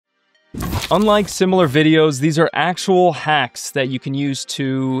Unlike similar videos, these are actual hacks that you can use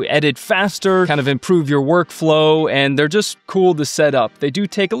to edit faster, kind of improve your workflow, and they're just cool to set up. They do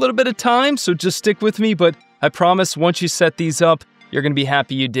take a little bit of time, so just stick with me, but I promise once you set these up, you're gonna be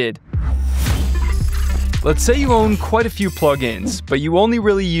happy you did. Let's say you own quite a few plugins, but you only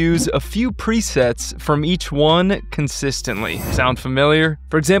really use a few presets from each one consistently. Sound familiar?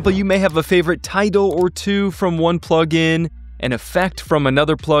 For example, you may have a favorite title or two from one plugin, an effect from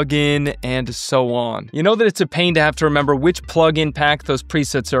another plugin, and so on. You know that it's a pain to have to remember which plugin pack those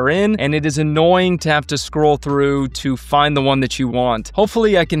presets are in, and it is annoying to have to scroll through to find the one that you want.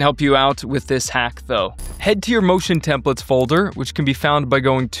 Hopefully I can help you out with this hack though. Head to your motion templates folder, which can be found by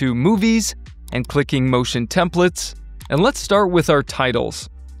going to Movies, and clicking Motion Templates, and let's start with our titles.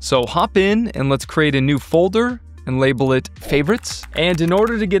 So hop in and let's create a new folder and label it Favorites. And in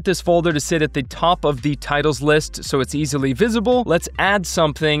order to get this folder to sit at the top of the titles list so it's easily visible, let's add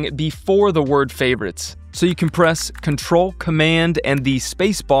something before the word Favorites. So you can press Control, Command, and the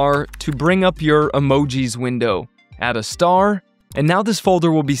spacebar to bring up your emojis window. Add a star, and now this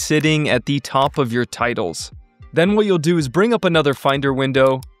folder will be sitting at the top of your titles. Then what you'll do is bring up another Finder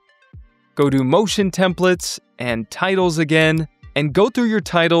window, go to Motion Templates and Titles again, and go through your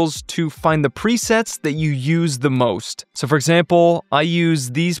titles to find the presets that you use the most. So for example, I use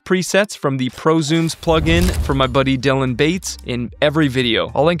these presets from the Pro Zooms plugin for my buddy Dylan Bates in every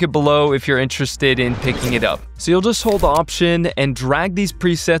video. I'll link it below if you're interested in picking it up. So you'll just hold Option and drag these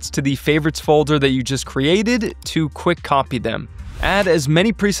presets to the Favorites folder that you just created to quick copy them. Add as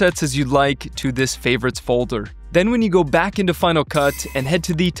many presets as you'd like to this Favorites folder. Then when you go back into Final Cut and head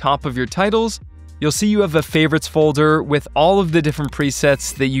to the top of your titles, you'll see you have a Favorites folder with all of the different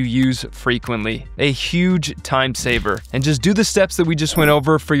presets that you use frequently. A huge time saver. And just do the steps that we just went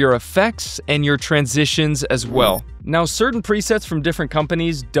over for your effects and your transitions as well. Now, certain presets from different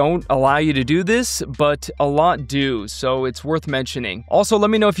companies don't allow you to do this, but a lot do, so it's worth mentioning. Also, let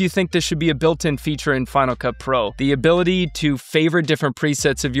me know if you think this should be a built-in feature in Final Cut Pro. The ability to favorite different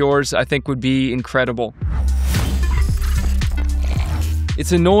presets of yours, I think, would be incredible.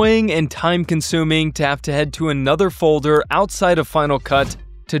 It's annoying and time-consuming to have to head to another folder outside of Final Cut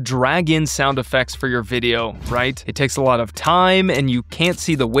to drag in sound effects for your video, right? It takes a lot of time and you can't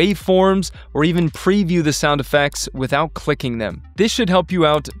see the waveforms or even preview the sound effects without clicking them. This should help you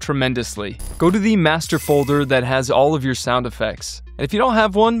out tremendously. Go to the master folder that has all of your sound effects. And if you don't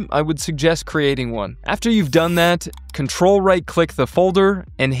have one, I would suggest creating one. After you've done that, Control right-click the folder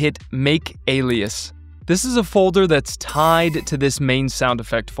and hit Make Alias. This is a folder that's tied to this main sound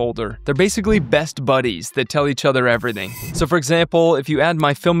effect folder. They're basically best buddies that tell each other everything. So for example, if you add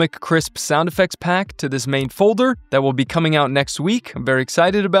my Filmic Crisp sound effects pack to this main folder that will be coming out next week, I'm very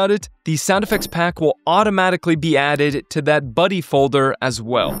excited about it, the sound effects pack will automatically be added to that buddy folder as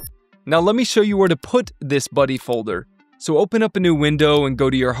well. Now let me show you where to put this buddy folder. So open up a new window and go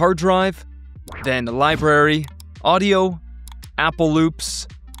to your hard drive, then Library, Audio, Apple Loops,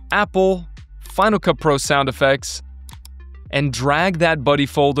 Apple, Final Cut Pro sound effects, and drag that buddy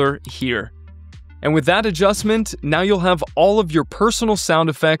folder here. And with that adjustment, now you'll have all of your personal sound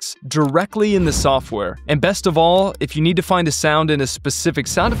effects directly in the software. And best of all, if you need to find a sound in a specific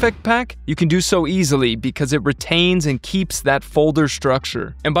sound effect pack, you can do so easily because it retains and keeps that folder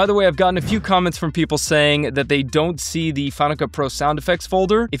structure. And by the way, I've gotten a few comments from people saying that they don't see the Final Cut Pro sound effects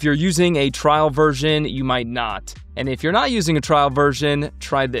folder. If you're using a trial version, you might not. And if you're not using a trial version,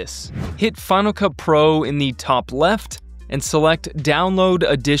 try this. Hit Final Cut Pro in the top left and select Download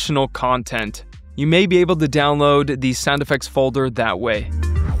Additional Content. You may be able to download the sound effects folder that way.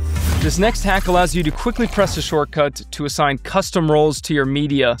 This next hack allows you to quickly press a shortcut to assign custom roles to your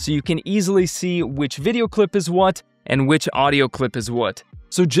media so you can easily see which video clip is what and which audio clip is what.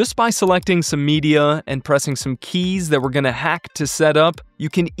 So just by selecting some media and pressing some keys that we're gonna hack to set up, you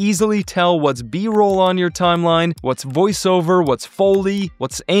can easily tell what's B-roll on your timeline, what's voiceover, what's Foley,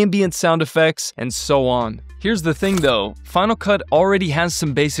 what's ambient sound effects, and so on. Here's the thing though, Final Cut already has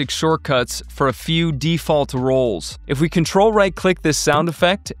some basic shortcuts for a few default roles. If we Control right-click this sound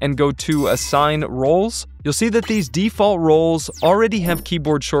effect and go to Assign Roles, you'll see that these default roles already have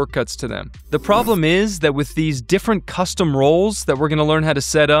keyboard shortcuts to them. The problem is that with these different custom roles that we're going to learn how to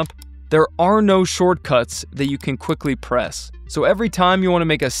set up, there are no shortcuts that you can quickly press. So every time you want to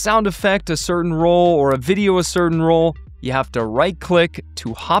make a sound effect a certain role or a video a certain role, you have to right-click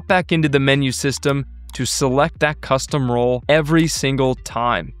to hop back into the menu system to select that custom role every single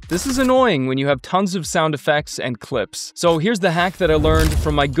time. This is annoying when you have tons of sound effects and clips. So here's the hack that I learned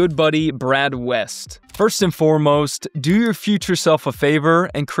from my good buddy Brad West. First and foremost, do your future self a favor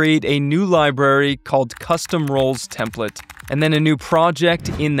and create a new library called Custom Roles Template, and then a new project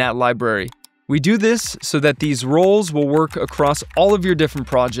in that library. We do this so that these roles will work across all of your different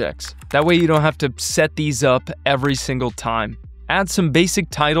projects. That way you don't have to set these up every single time. Add some basic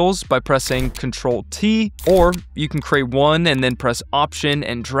titles by pressing Ctrl-T, or you can create one and then press Option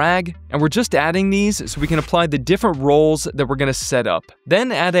and drag. And we're just adding these so we can apply the different roles that we're going to set up.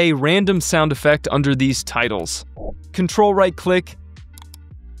 Then add a random sound effect under these titles. Control right click,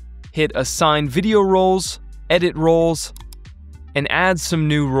 hit Assign Video Roles, Edit Roles, and add some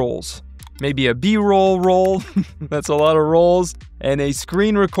new roles. Maybe a B-roll role, that's a lot of roles, and a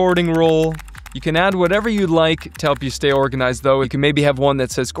screen recording role. You can add whatever you'd like to help you stay organized though. You can maybe have one that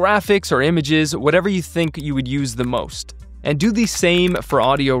says graphics or images, whatever you think you would use the most. And do the same for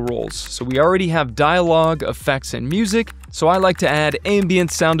audio roles. So we already have dialogue, effects, and music, so I like to add ambient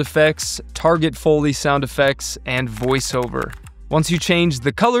sound effects, target Foley sound effects, and voiceover. Once you change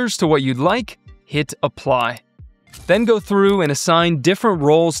the colors to what you'd like, hit Apply. Then go through and assign different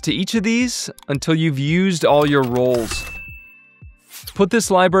roles to each of these until you've used all your roles. Put this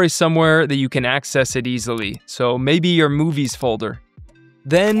library somewhere that you can access it easily, so maybe your movies folder.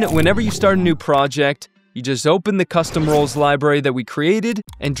 Then, whenever you start a new project, you just open the custom roles library that we created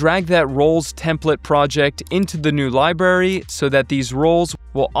and drag that roles template project into the new library so that these roles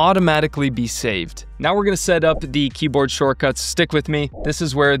will automatically be saved. Now we're going to set up the keyboard shortcuts. Stick with me. This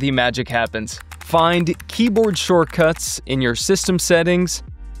is where the magic happens. Find keyboard shortcuts in your system settings.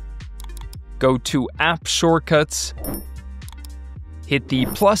 Go to App Shortcuts. Hit the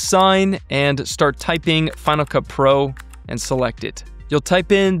plus sign and start typing Final Cut Pro and select it. You'll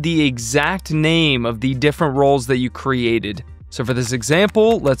type in the exact name of the different roles that you created. So for this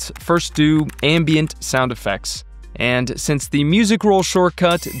example, let's first do ambient sound effects. And since the music role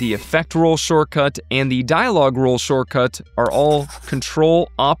shortcut, the effect role shortcut, and the dialogue role shortcut are all Control,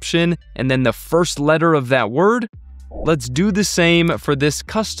 Option, and then the first letter of that word, let's do the same for this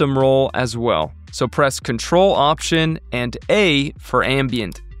custom role as well. So press Control, Option, and A for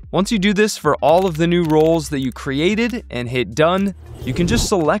ambient. Once you do this for all of the new roles that you created and hit Done, you can just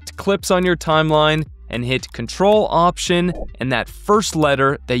select clips on your timeline and hit Control, Option, and that first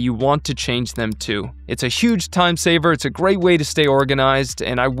letter that you want to change them to. It's a huge time saver, it's a great way to stay organized,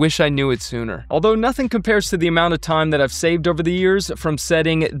 and I wish I knew it sooner. Although nothing compares to the amount of time that I've saved over the years from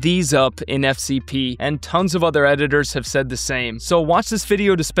setting these up in FCP, and tons of other editors have said the same. So watch this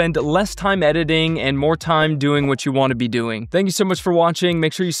video to spend less time editing and more time doing what you want to be doing. Thank you so much for watching,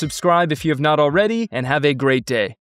 make sure you subscribe if you have not already, and have a great day.